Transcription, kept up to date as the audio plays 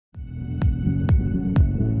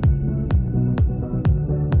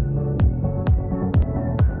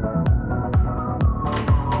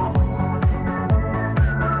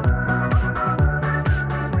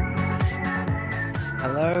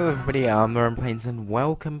Hey, I'm Lauren Plains and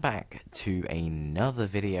welcome back to another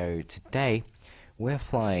video. Today we're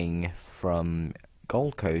flying from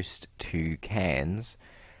Gold Coast to Cairns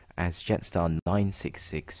as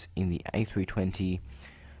JST966 in the A320.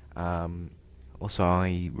 Also,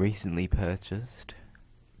 I recently purchased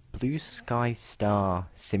Blue Sky Star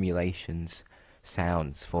Simulations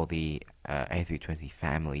sounds for the A320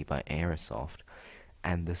 family by Aerosoft,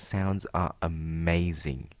 and the sounds are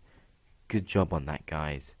amazing. Good job on that,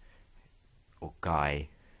 guys. Or guy.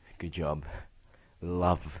 Good job.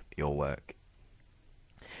 Love your work.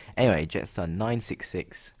 Anyway,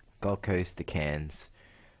 JST966, Gold Coast to Cairns.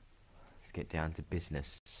 Let's get down to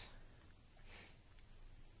business.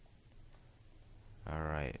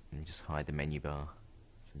 Alright, let me just hide the menu bar.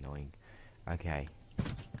 It's annoying. Okay.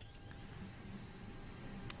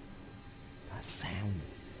 That sound.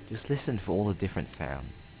 Just listen for all the different sounds.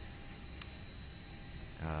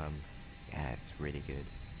 Yeah, it's really good.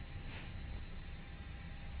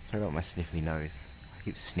 Sorry about my sniffly nose. I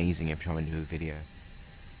keep sneezing every time I do a video.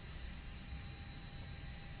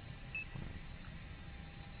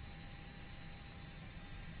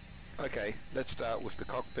 Okay, let's start with the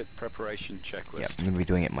cockpit preparation checklist. Yep, I'm going to be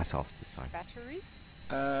doing it myself this time. Batteries,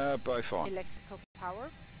 Both on. electrical power,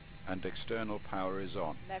 And external power is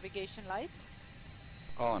on. navigation lights,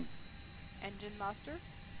 On. engine master,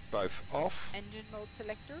 Both off. engine mode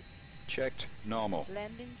selector, Checked. Normal.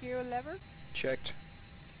 landing gear lever, Checked.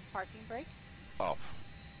 parking brake, Off.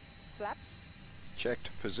 flaps, Checked.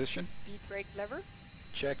 Position. speed brake lever,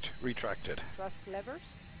 Checked. Retracted. thrust levers,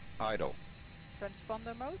 Idle.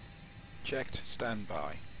 transponder mode, Checked.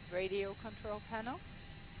 Standby. radio control panel,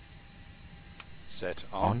 Set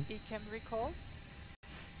on. ECAM recall,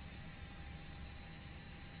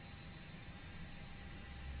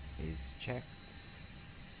 Is checked.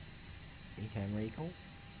 ECAM recall.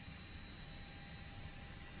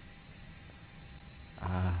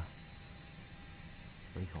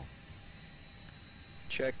 Recall.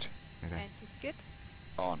 Checked. Okay. anti-skid,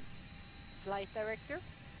 On. flight director,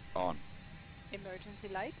 On. emergency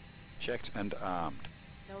lights, Checked and armed.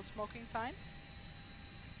 no smoking signs,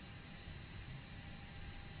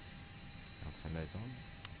 I'll turn those on.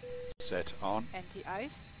 Set on.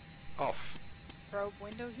 anti-ice, Off. probe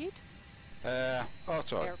window heat,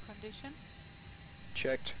 Auto. air condition,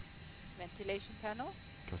 Checked. ventilation panel,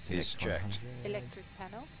 Cross the Is checked. X100. electric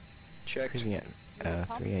panel, Checked. Cruising at fuel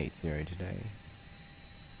pumps, 380 today.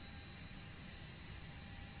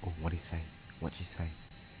 Oh, what'd he say? What'd she say?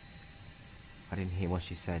 I didn't hear what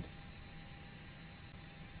she said.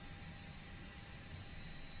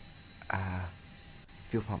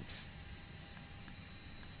 Fuel pumps.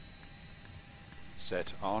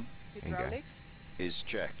 Set on. you go. hydraulics, Is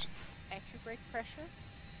checked. AccuBrake pressure,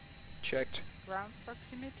 Checked. ground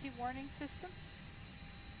proximity warning system,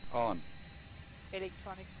 On.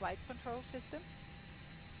 electronic flight control system,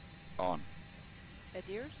 On.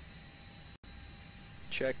 adheres,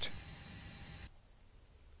 Checked.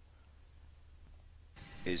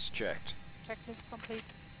 Is checked. checklist complete,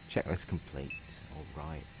 Checklist complete.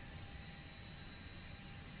 Alright.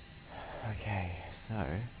 Okay, so.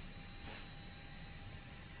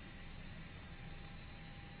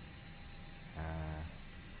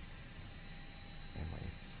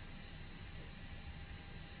 Anyways.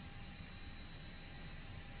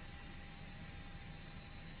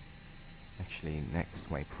 Actually, next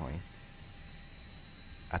waypoint.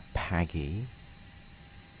 A Paggy.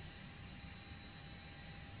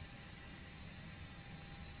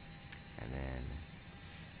 And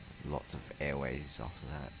then lots of airways after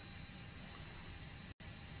that.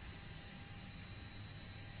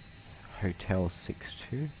 Hotel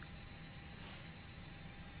 62.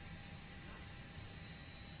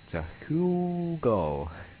 It's a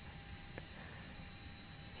Hugo.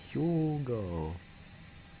 Hugo.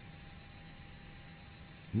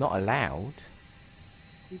 Not allowed?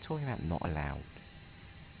 What are you talking about not allowed?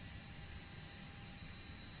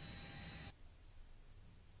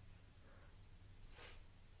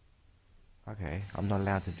 Okay, I'm not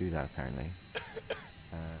allowed to do that apparently.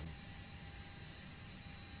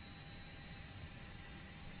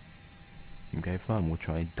 Okay, fine, we'll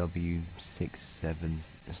try W760.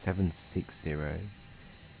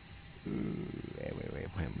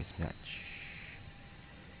 Wait, mismatch.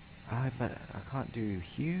 But I can't do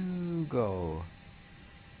Hugo.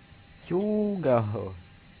 Hugo.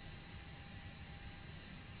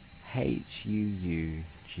 Huugo.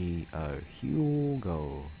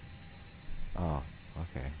 Hugo. Oh,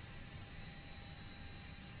 okay.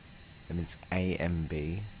 That means A and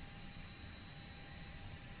B.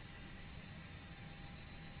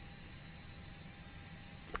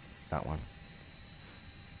 It's that one.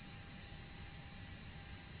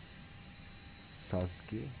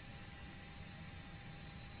 Sosky.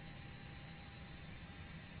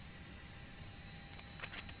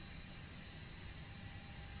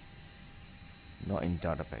 Not in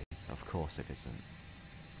database, of course it isn't.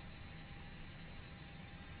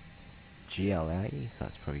 GLA, so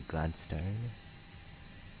that's probably Gladstone.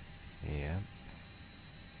 Yeah.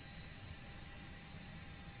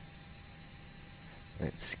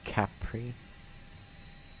 It's Capri.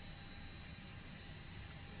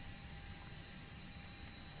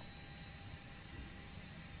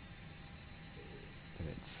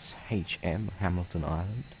 It's HM, Hamilton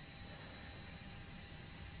Island.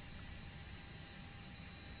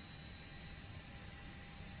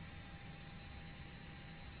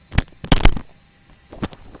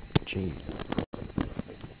 Jeez.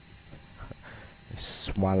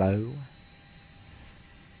 Swallow.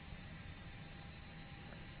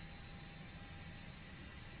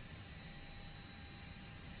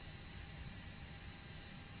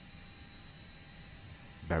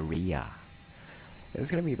 Berea. It's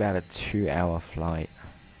going to be about a 2-hour flight.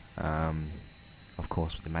 Of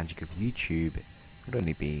course, with the magic of YouTube, it would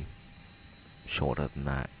only be shorter than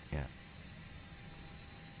that, yeah.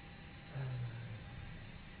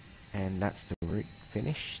 And that's the route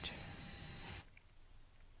finished.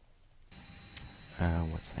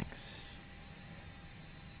 What's next?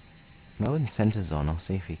 Melbourne Centre's on. I'll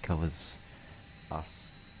see if he covers us.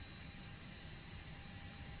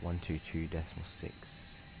 122.6.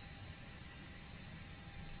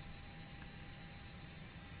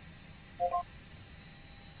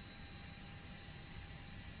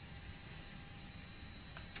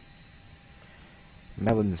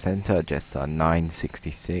 Melbourne Centre,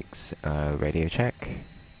 JST966, radio check.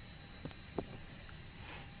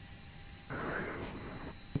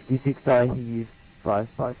 56, I hear you,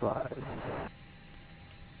 555.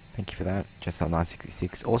 Thank you for that,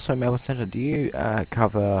 JST966. Also, Melbourne Centre, do you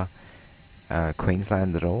cover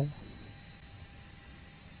Queensland at all?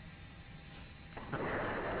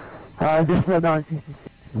 Just for 966,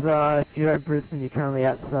 if you're at Brisbane, you're currently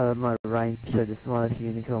outside of my range, so just minus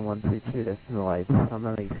Unicorn 132.8. I'm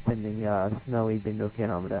only extending Snowy, Bindhook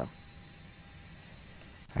and Armidale.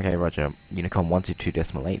 Okay, roger. Unicorn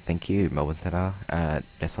 122.8, thank you, Melbourne Centre,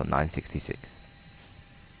 JST966.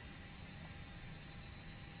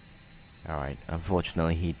 Alright,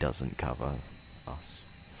 unfortunately he doesn't cover us.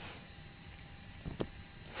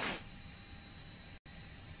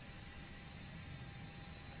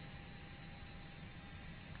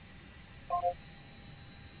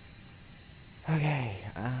 Okay,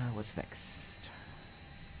 what's next?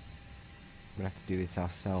 We're gonna have to do this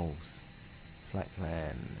ourselves. Flight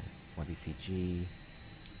plan, YBCG.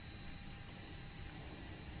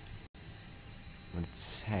 I'm gonna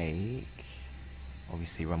take,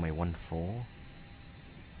 obviously, runway 14,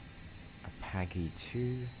 a Paggy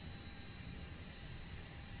 2,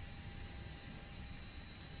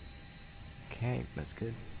 okay, that's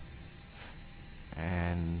good,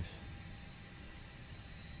 and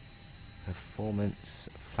performance,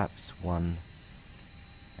 flaps 1,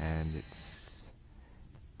 and it's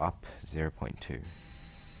up 0.2.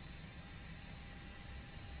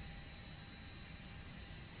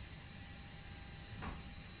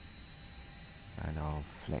 And I'll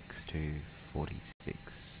flex to 46.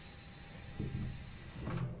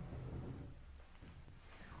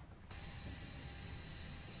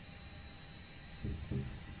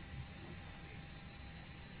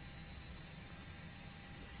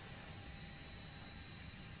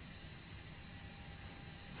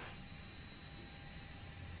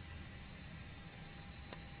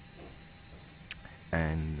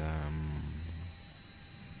 And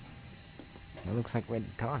it looks like we're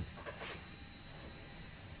done.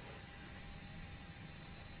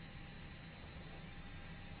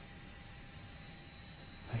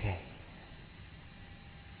 Okay.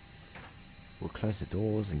 We'll close the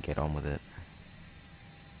doors and get on with it.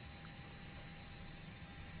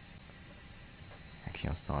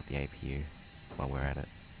 Actually, I'll start the APU while we're at it.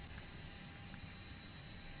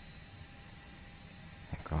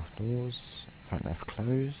 Aircraft doors, front left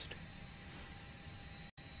closed.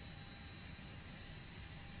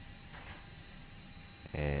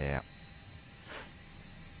 Yeah.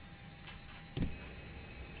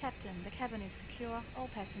 Captain, the cabin is secure. All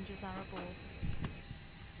passengers are aboard.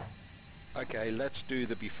 Okay, let's do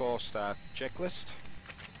the before start checklist.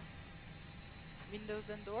 Windows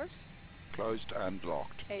and doors. Closed and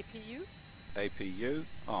locked. APU. APU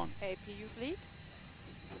on. APU bleed.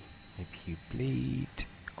 APU bleed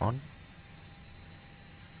on.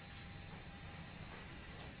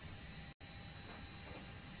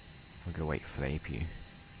 We're gonna wait for the APU.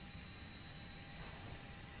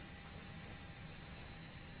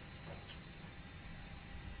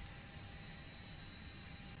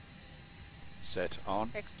 Set on.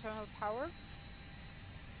 External power.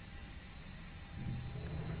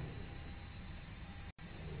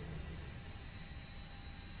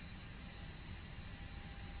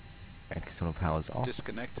 External power's off.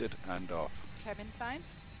 Disconnected and off. Cabin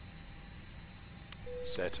signs.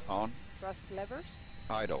 Set on. Thrust levers.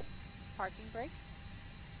 Idle. Parking brake.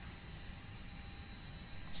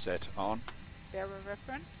 Set on. Bearer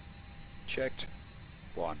reference. Checked.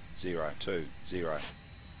 1020.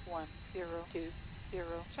 1020.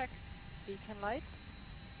 Check. Beacon lights.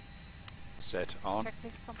 Set on.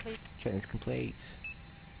 Checklist complete. Checklist complete.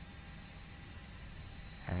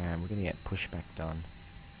 And we're gonna get pushback done.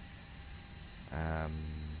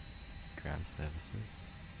 Ground services.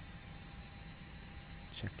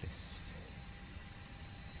 Checklist.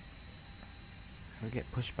 How do we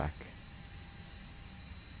get pushback?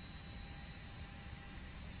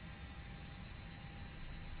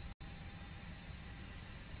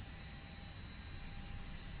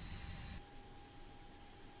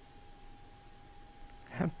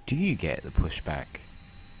 How do you get the pushback?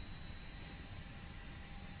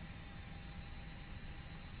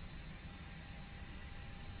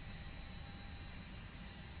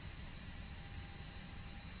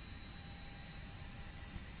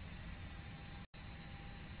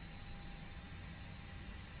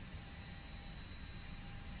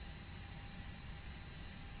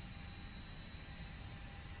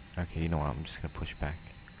 Okay, you know what, I'm just gonna push back.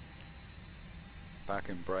 Back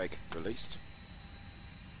and brake released.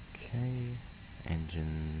 Okay,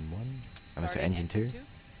 engine 1. I'm sorry, Starting engine 2.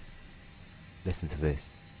 Listen to this.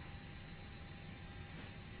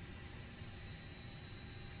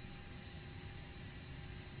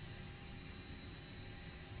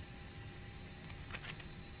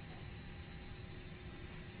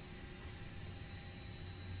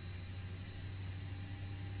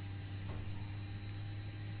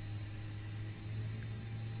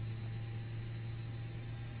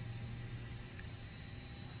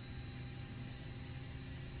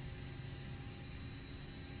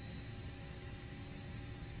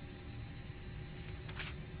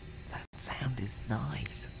 Sound is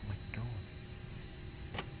nice. Oh my god.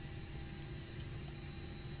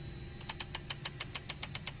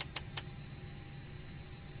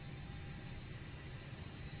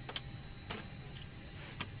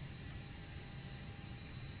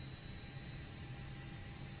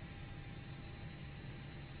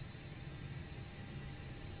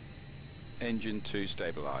 Engine 2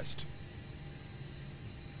 stabilized.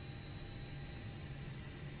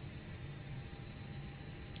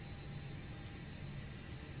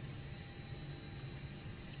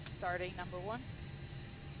 Starting number 1.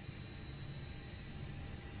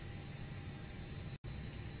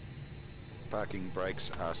 Parking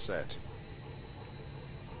brakes are set.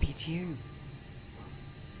 PTU.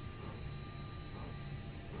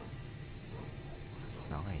 That's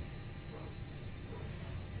nice.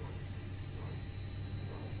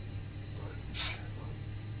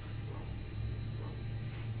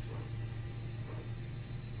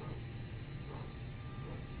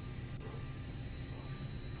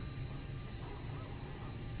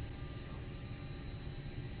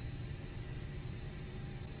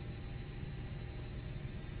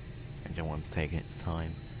 Engine 1's taking its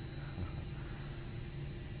time.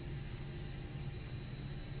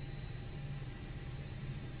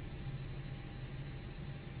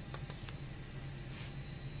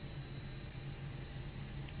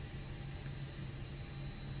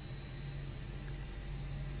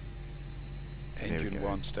 There we Engine go.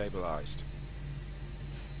 1 stabilized.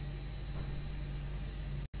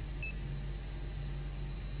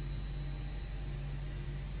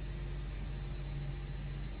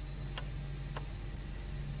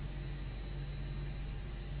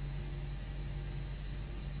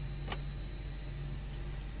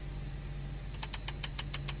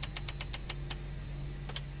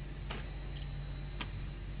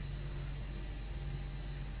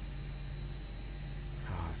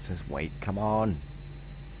 Oh, it says wait, come on.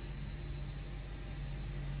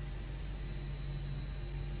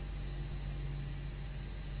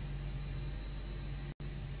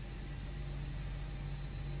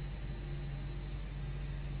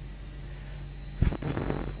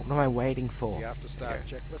 What am I waiting for? The after start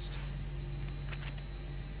checklist.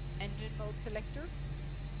 Engine mode selector.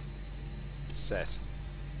 Set.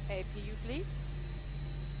 APU bleed.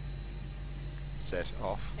 Set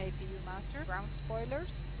off. APU master. Ground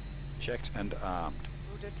spoilers. Checked and armed.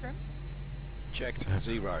 Rudder trim. Checked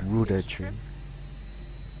 0. Rudder Bridge trim.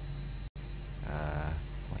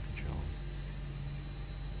 Flight controls.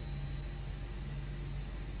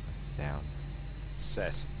 That's down.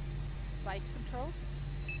 Set. Flight controls.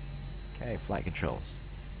 Okay, flight controls.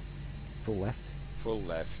 Full left, Full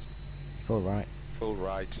left. full right, Full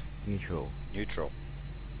right. neutral, Neutral.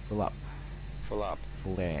 full up, Full up.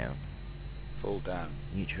 full down, Full down.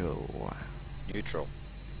 neutral, Neutral.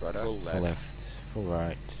 Rudder. Full full left. left, full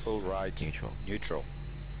right, Full right. neutral. Neutral.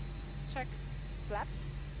 Check. Flaps.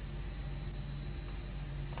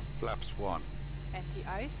 Flaps 1.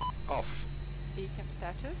 Anti-ice. Off. Beacon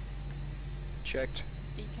status. Checked.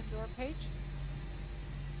 Beacon door page.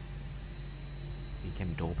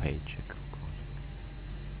 Beacon door page. Oh, God.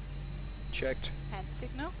 Checked. Hand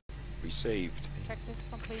signal. Received. Checklist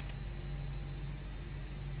complete.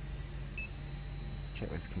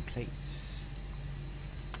 Checklist complete.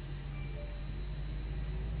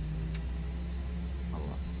 Follow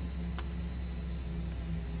up.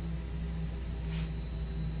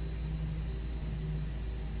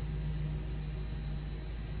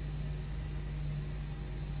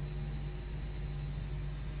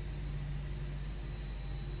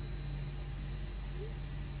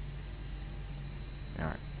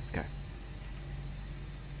 Alright, let's go.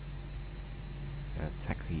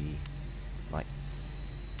 Taxi lights.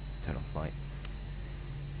 Turn off lights.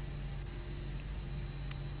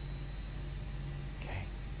 Okay,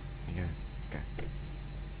 here we go. Let's go.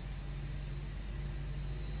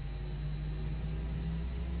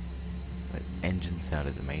 The engine sound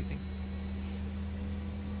is amazing.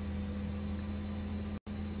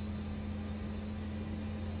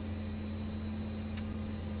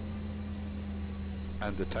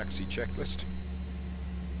 And the taxi checklist.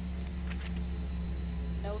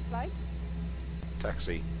 No flight.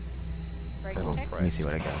 Taxi. Brake Oh, check. let me see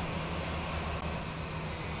where I go.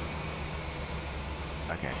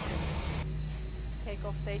 Okay.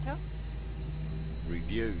 Takeoff data.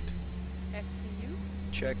 Reviewed. FCU.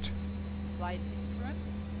 Checked. Flight instruments.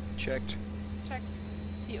 Checked. Checked.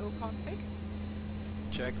 TO config.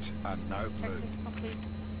 Checked. And no blue. Checklist complete.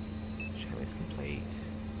 Checklist complete.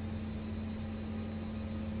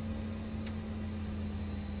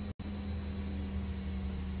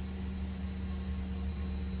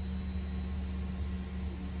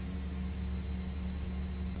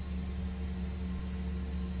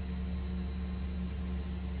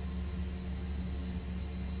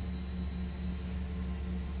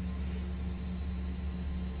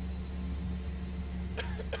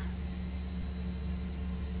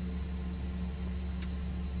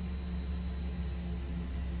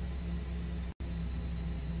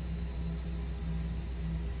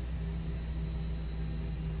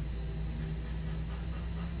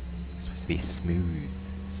 It's supposed to be smooth.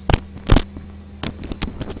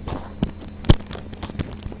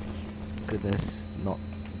 Goodness, not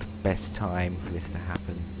the best time for this to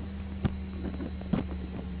happen.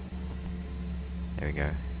 There we go.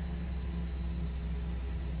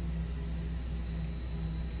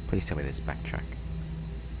 Please tell me this backtrack.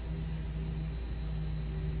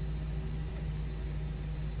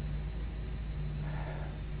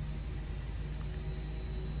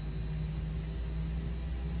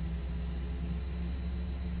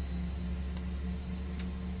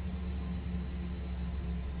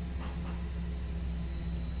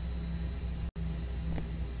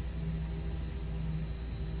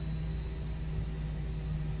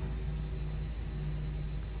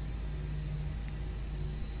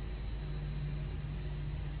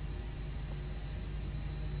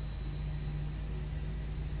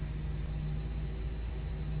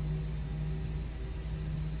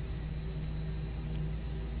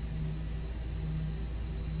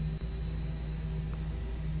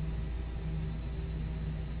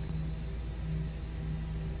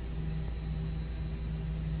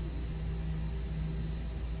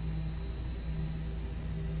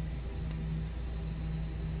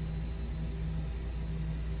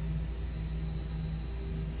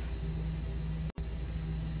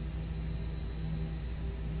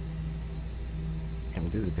 And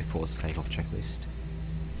we'll do the before takeoff checklist.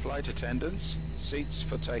 Flight attendants. Seats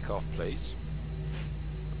for takeoff, please.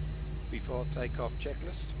 Before takeoff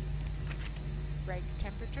checklist. Brake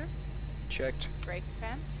temperature. Checked. Brake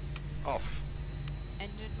fans. Off.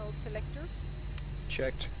 Engine mode selector.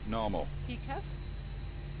 Checked. Normal. TCAS.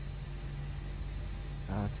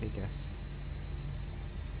 TGAS.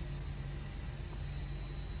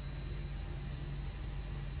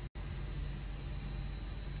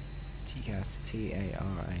 TGAS,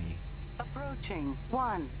 T-A-R-A. Approaching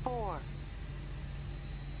 1-4.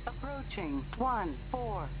 Approaching 1-4.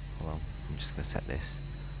 Hold on, I'm just gonna set this.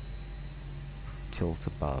 Tilt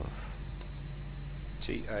above.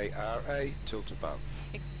 T-A-R-A. Tilt above.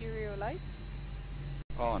 Exterior lights.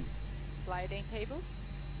 On. Sliding tables.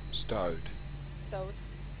 Stowed. Stowed.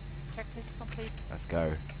 Checklist complete. Let's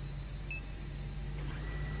go.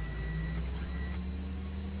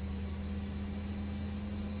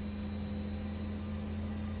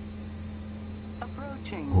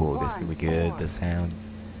 Approaching. Oh, this is gonna be good. 4. The sounds.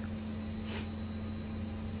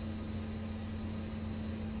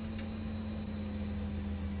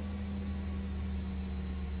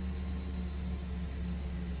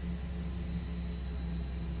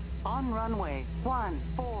 On runway 14.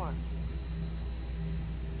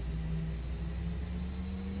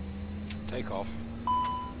 Takeoff.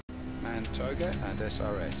 Man toga and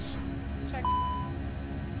SRS. Check.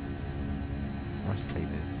 Let's leave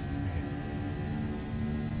this.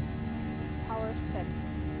 Power set.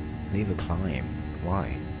 Leave a climb.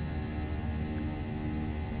 Why?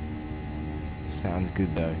 Sounds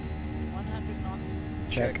good though. 100 knots.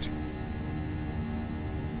 Checked.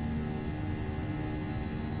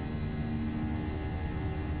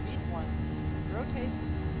 Speed 1. Rotate.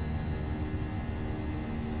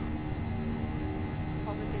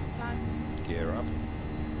 Positive time. Gear up.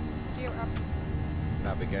 Gear up.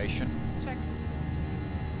 Navigation. Check.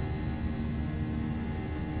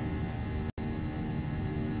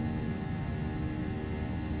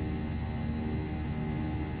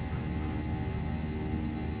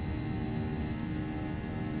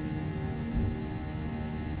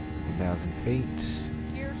 Feet.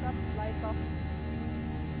 Gears up. Lights off.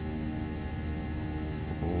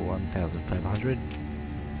 1,500.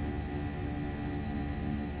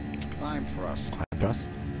 Climb thrust. Climb thrust.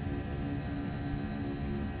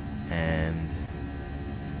 And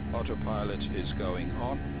Autopilot is going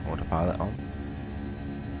on. autopilot on.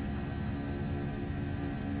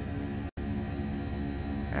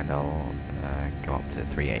 And I'll go up to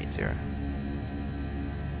 380.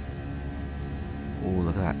 Oh,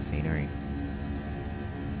 look at that scenery.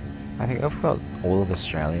 I think I've got all of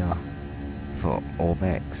Australia for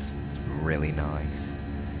Orbex. It's really nice.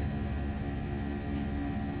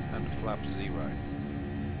 And flap 0.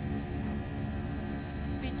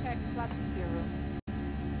 Speed check. Flat to 0.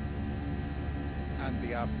 And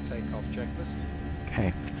the after takeoff checklist.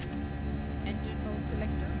 Okay. Engine mode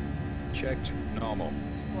selector. Checked. Normal.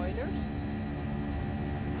 Spoilers.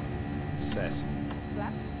 Set.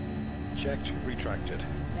 Flaps. Checked. Retracted.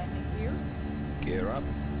 Landing gear. Gear up.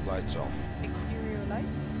 Lights off. Exterior lights.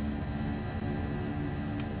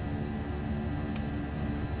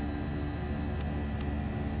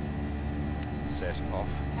 Set off.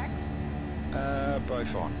 Packs.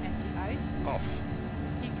 Both on. Anti-ice. Off.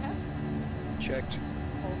 T-cast. Checked.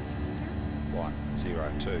 Altimeter. 1020.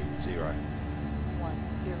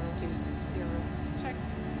 1020. Check.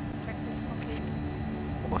 Checklist complete.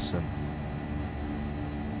 Awesome.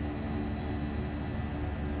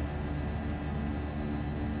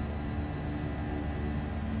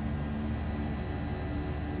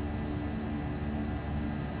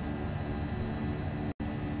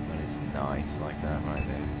 That is nice like that right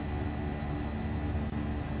there.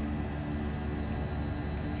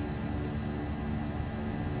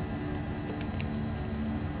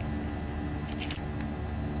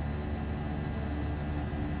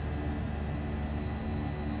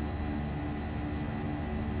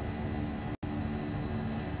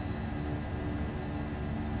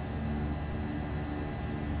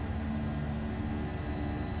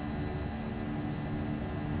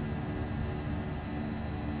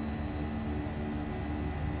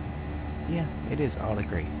 Yeah, it is, I'll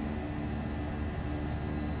agree.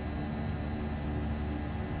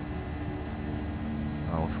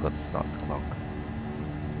 Oh, I forgot to start the clock.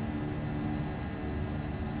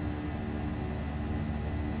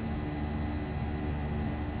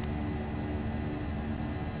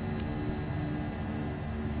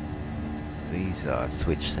 These are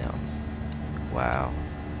switch sounds. Wow.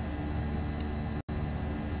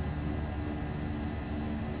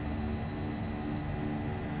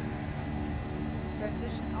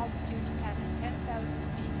 Transition altitude passing 10,000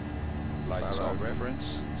 feet. Lights off.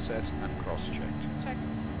 Reference. Set and cross-checked. Check.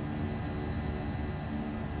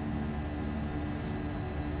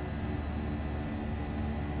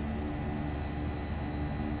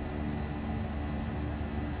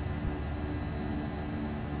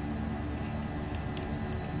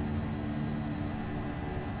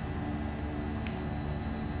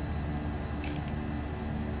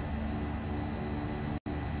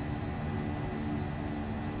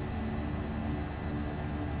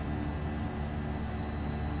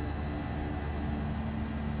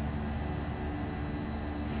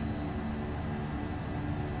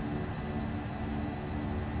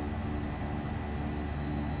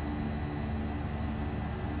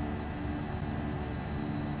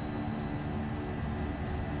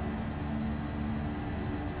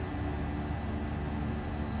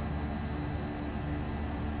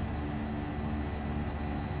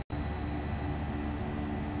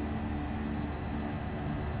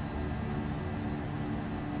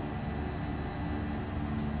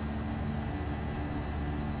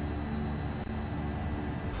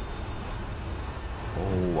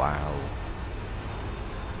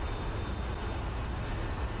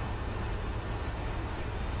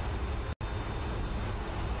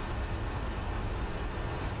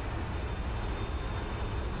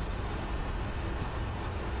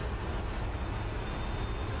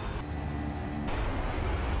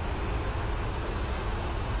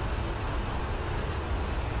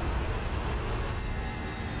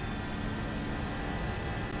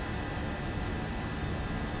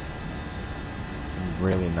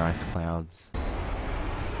 really nice clouds.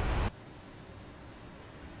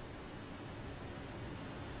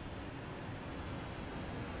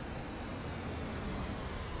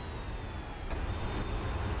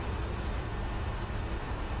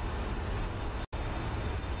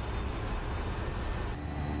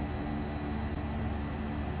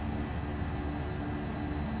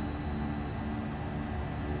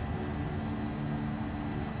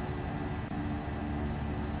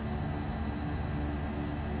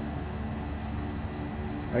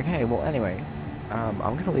 Okay, well anyway, I'm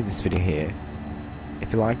going to leave this video here.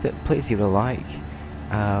 If you liked it, please give it a like.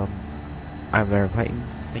 I'm Larry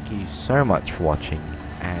Claytons. Thank you so much for watching,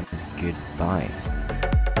 and goodbye.